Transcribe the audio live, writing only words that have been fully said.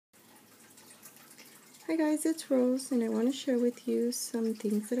Hi guys, it's Rose, and I want to share with you some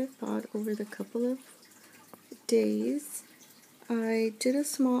things that I've bought over the couple of days. I did a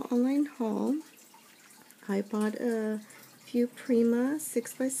small online haul. I bought a few Prima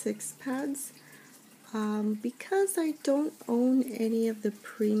 6x6 pads because I don't own any of the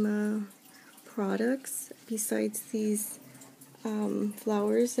Prima products besides these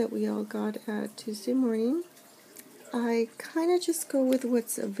flowers that we all got at Tuesday morning. I kind of just go with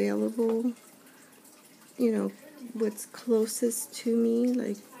what's available, what's closest to me,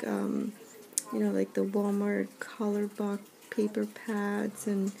 like like the Walmart color box paper pads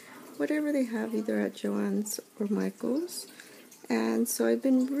and whatever they have either at Joann's or Michael's. And so I've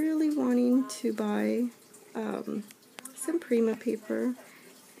been really wanting to buy some Prima paper,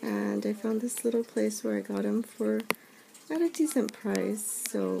 and I found this little place where I got them for at a decent price.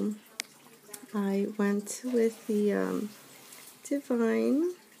 So I went with the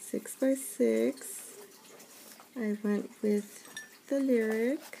Divine 6x6. I went with the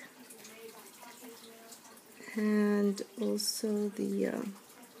Lyric, and also the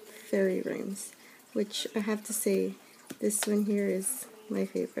fairy rings, which I have to say, this one here is my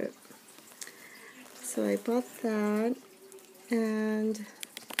favorite. So I bought that, and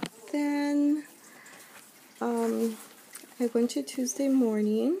then I went to Tuesday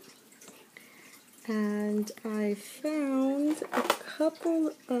morning, and I found a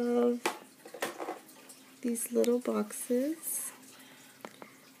couple of these little boxes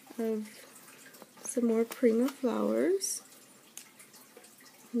of some more Prima flowers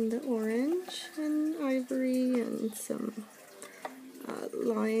in the orange and ivory and some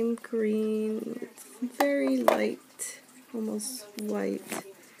lime green. It's very light, almost white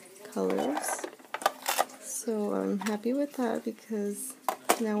colors. So I'm happy with that because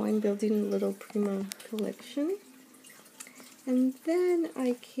now I'm building a little Prima collection. And then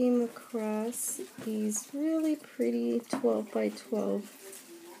I came across these really pretty 12 by 12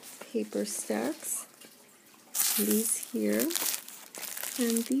 paper stacks. These here.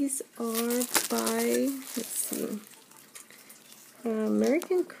 And these are by, let's see,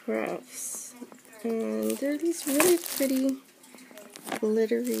 American Crafts. And they're these really pretty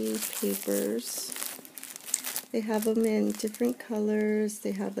glittery papers. They have them in different colors.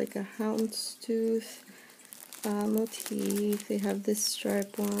 They have like a houndstooth motif. They have this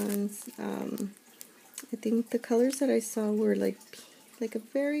stripe ones. I think the colors that I saw were like a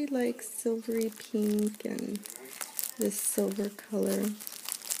very silvery pink and this silver color.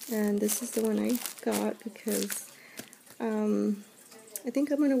 And this is the one I got because I think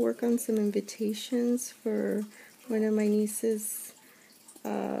I'm going to work on some invitations for one of my niece's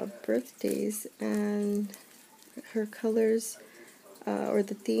birthdays, and her colors or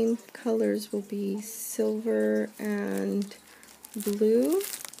the theme colors will be silver and blue,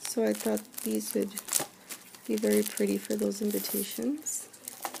 so I thought these would be very pretty for those invitations.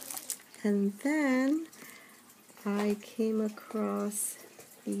 And then I came across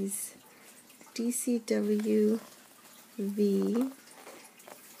these DCW V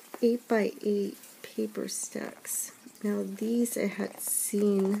 8x8 paper stacks. Now these I had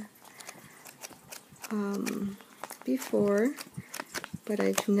seen before, but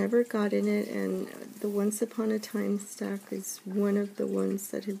I've never gotten it, and the Once Upon a Time stack is one of the ones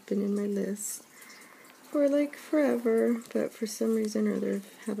that have been in my list for like forever, but for some reason or other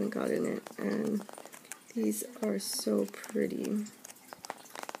haven't gotten it. And these are so pretty.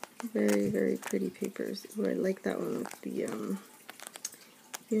 Very, very pretty papers. Oh, I like that one with the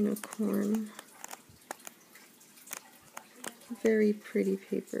unicorn. Very pretty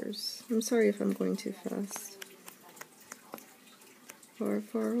papers. I'm sorry if I'm going too fast. Far,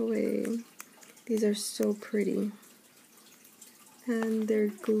 far away. These are so pretty. And they're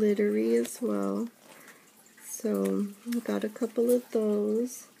glittery as well. So I got a couple of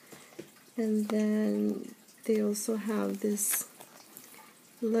those. And then they also have this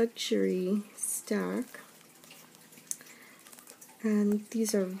luxury stack. And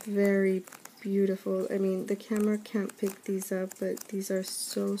these are very beautiful. I mean, the camera can't pick these up, but these are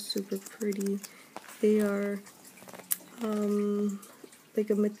so super pretty. They are like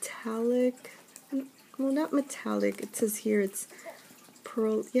a metallic, well, not metallic, it says here it's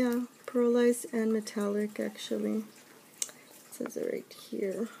pearlized and metallic actually. It says it right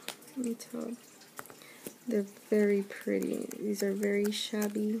here on the top. They're very pretty. These are very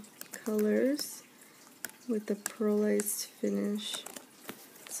shabby colors with the pearlized finish.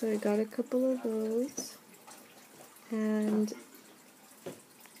 So I got a couple of those, and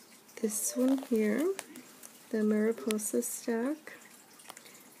this one here, the Mariposa stack,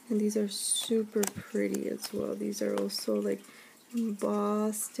 and these are super pretty as well. These are also like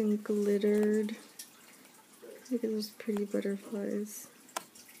embossed and glittered. Look at those pretty butterflies.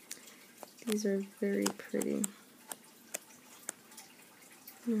 These are very pretty.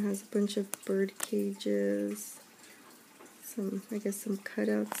 It has a bunch of bird cages. I guess some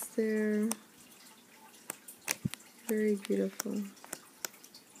cutouts there. Very beautiful.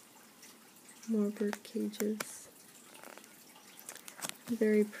 More bird cages.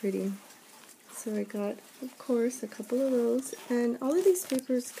 Very pretty. So I got, of course, a couple of those. And all of these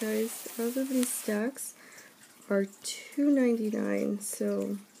papers, guys, all of these stacks are $2.99.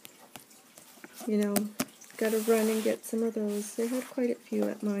 So, you know, gotta run and get some of those. They had quite a few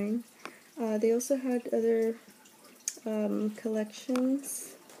at mine. They also had other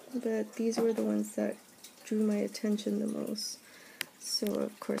collections, but these were the ones that drew my attention the most. So,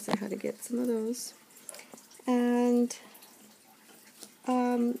 of course, I had to get some of those. And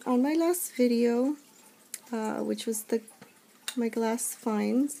on my last video, which was my glass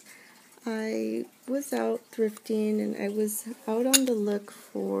finds, I was out thrifting and I was out on the look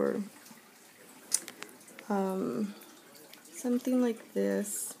for something like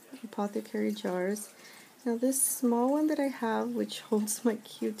this, apothecary jars. Now this small one that I have, which holds my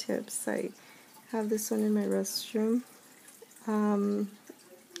Q-tips, I have this one in my restroom.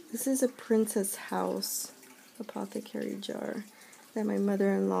 This is a Princess House apothecary jar that my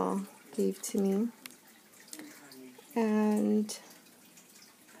mother-in-law gave to me. And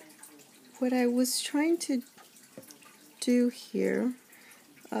what I was trying to do here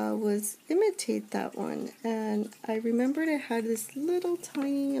was imitate that one. And I remembered I had this little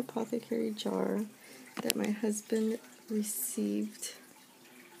tiny apothecary jar that my husband received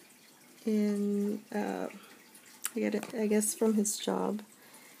in, I guess from his job.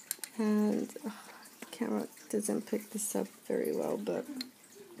 And the camera doesn't pick this up very well, but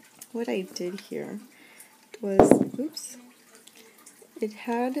what I did here was, oops, it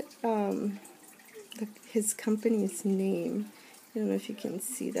had his company's name. I don't know if you can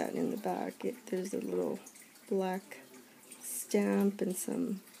see that in the back. There's a little black stamp and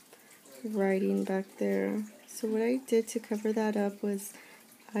some writing back there. So what I did to cover that up was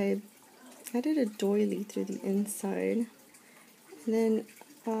I added a doily through the inside. And then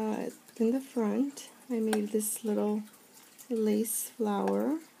in the front, I made this little lace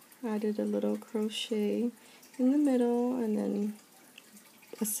flower. Added a little crochet in the middle and then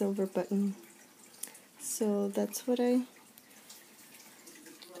a silver button. So that's what I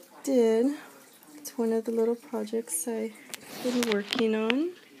did. It's one of the little projects I've been working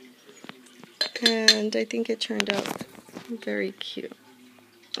on. And I think it turned out very cute.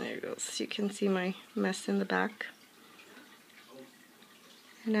 There it goes. You can see my mess in the back.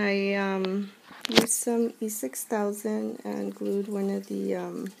 And I used some E6000 and glued one of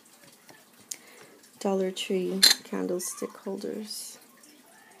the Dollar Tree candlestick holders.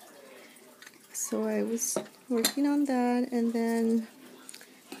 So I was working on that, and then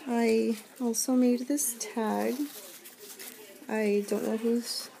I also made this tag. I don't know who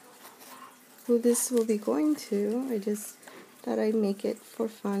this will be going to. I just thought I'd make it for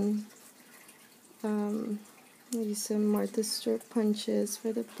fun. I used some Martha Stewart punches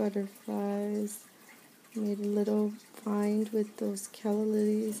for the butterflies. Made a little bind with those calla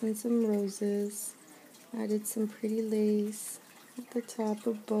lilies and some roses. Added some pretty lace at the top,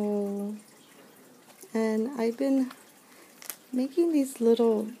 a bow. And I've been making these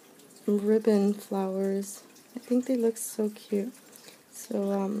little ribbon flowers. I think they look so cute.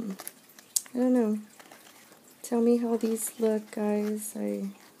 So, I don't know. Tell me how these look, guys. I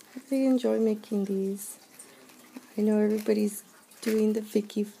really enjoy making these. I know everybody's doing the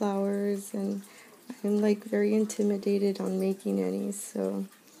Vicky flowers, and I'm like very intimidated on making any, so,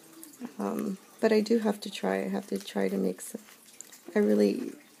 but I do have to try. I have to try to make some. I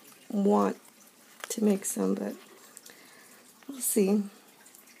really want to make some, but we'll see.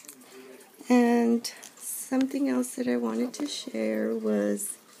 And something else that I wanted to share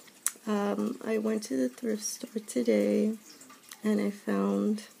was I went to the thrift store today and I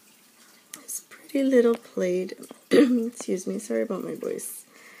found this pretty little plate. Excuse me, sorry about my voice.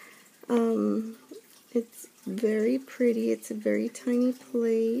 It's very pretty. It's a very tiny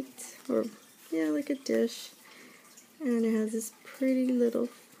plate, or yeah, like a dish. And it has this pretty little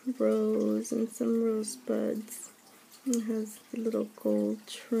rose and some rose buds. It has the little gold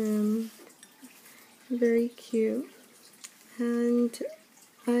trim. Very cute. And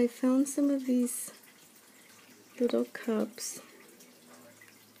I found some of these little cups.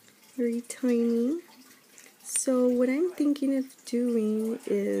 Very tiny. So what I'm thinking of doing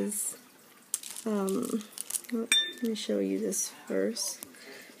is, let me show you this first.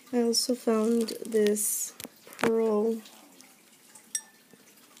 I also found this pearl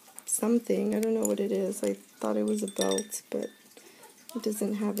something. I don't know what it is. I thought it was a belt, but it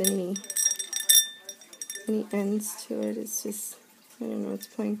doesn't have any ends to it. It's just, I don't know, it's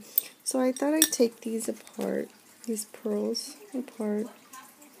plain. So I thought I'd take these apart, these pearls apart,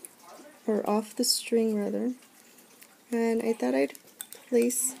 or off the string rather, and I thought I'd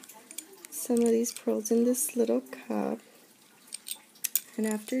place some of these pearls in this little cup. And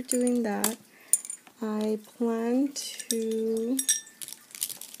after doing that, I plan to,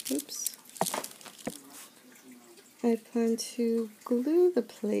 I plan to glue the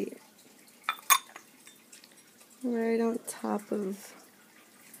plate right on top of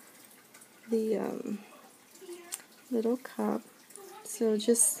the little cup. So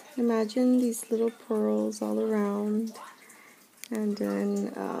just imagine these little pearls all around, and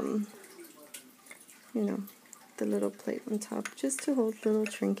then you know, the little plate on top just to hold little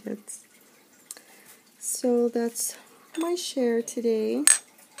trinkets. So that's my share today.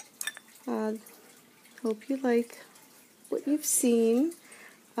 Hope you like what you've seen.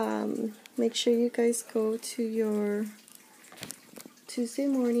 Make sure you guys go to your Tuesday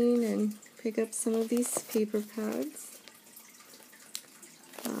morning and pick up some of these paper pads.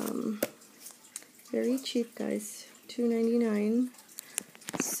 Very cheap, guys, $2.99.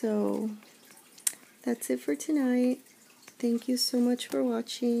 So that's it for tonight. Thank you so much for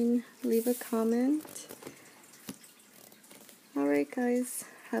watching. Leave a comment. Alright guys,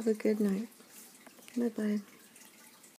 have a good night. Bye-bye.